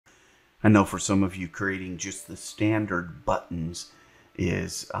I know for some of you, creating just the standard buttons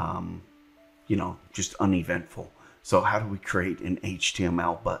is, just uneventful. So how do we create an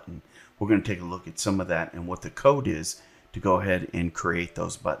HTML button? We're going to take a look at some of that and what the code is to go ahead and create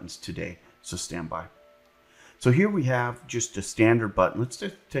those buttons today. So stand by. So here we have just a standard button. Let's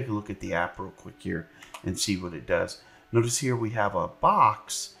just take a look at the app real quick here and see what it does. Notice here we have a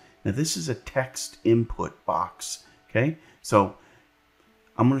box. Now this is a text input box. Okay, so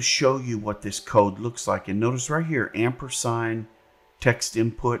I'm going to show you what this code looks like. And notice right here, ampersand text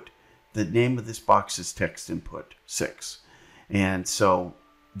input. The name of this box is text input 6. And so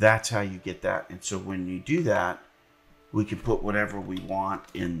that's how you get that. And so when you do that, we can put whatever we want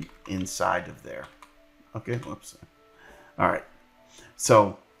inside of there. Okay, whoops. All right.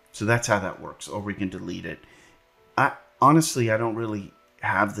 So that's how that works. Or we can delete it. Honestly, I don't really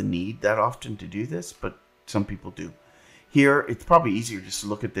have the need that often to do this, but some people do. Here, it's probably easier just to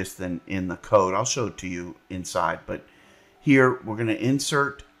look at this than in the code. I'll show it to you inside, but here we're going to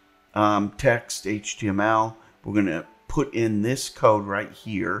insert text HTML. We're going to put in this code right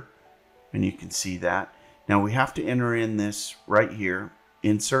here, and you can see that. Now we have to enter in this right here,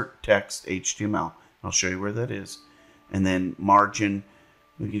 insert text HTML. I'll show you where that is. And then margin,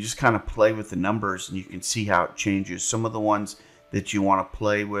 we can just kind of play with the numbers and you can see how it changes. Some of the ones that you want to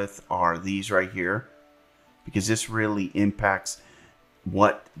play with are these right here, because this really impacts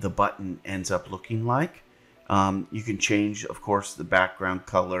what the button ends up looking like. You can change, of course, the background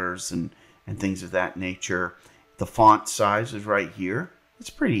colors and things of that nature. The font size is right here. It's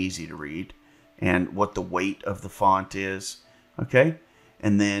pretty easy to read. And what the weight of the font is. Okay.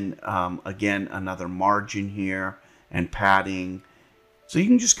 And then, again, another margin here and padding. So you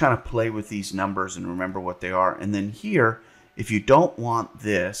can just kind of play with these numbers and remember what they are. And then here, if you don't want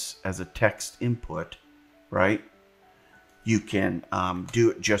this as a text input, right, you can do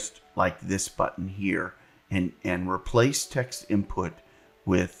it just like this button here and replace text input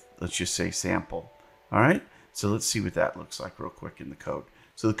with, let's just say, sample. All right, so let's see what that looks like real quick in the code.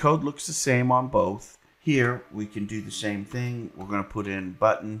 So the code looks the same on both. Here we can do the same thing. We're going to put in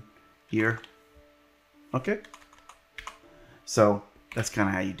button here. Okay, so that's kind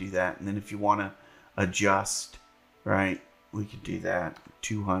of how you do that. And then if you want to adjust, right, we could do that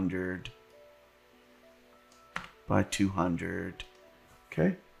 200 by 200.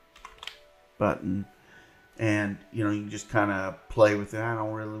 Okay, button. And you can just kind of play with it. I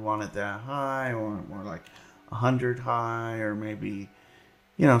don't really want it that high, or more like 100 high, or maybe,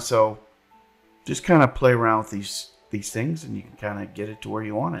 so just kind of play around with these things and you can kind of get it to where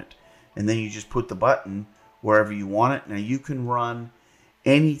you want it. And then you just put the button wherever you want it. Now you can run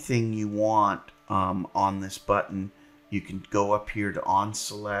anything you want on this button. You can go up here to on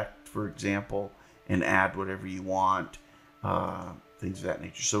select, for example, and add whatever you want, things of that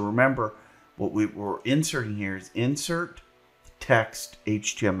nature. So remember, what we're inserting here is insert text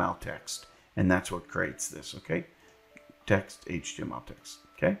HTML text, and that's what creates this. Okay, text HTML text.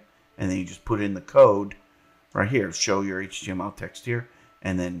 Okay, and then you just put in the code right here. Show your HTML text here,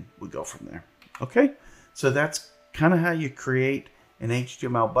 and then we go from there. Okay, so that's kind of how you create an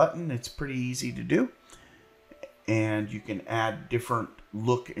HTML button. It's pretty easy to do, and you can add different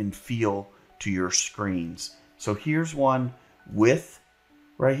look and feel to your screens. So here's one with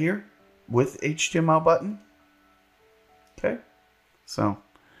right here with HTML button. Okay, so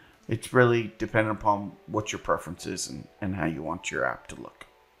it's really dependent upon what your preference is and how you want your app to look.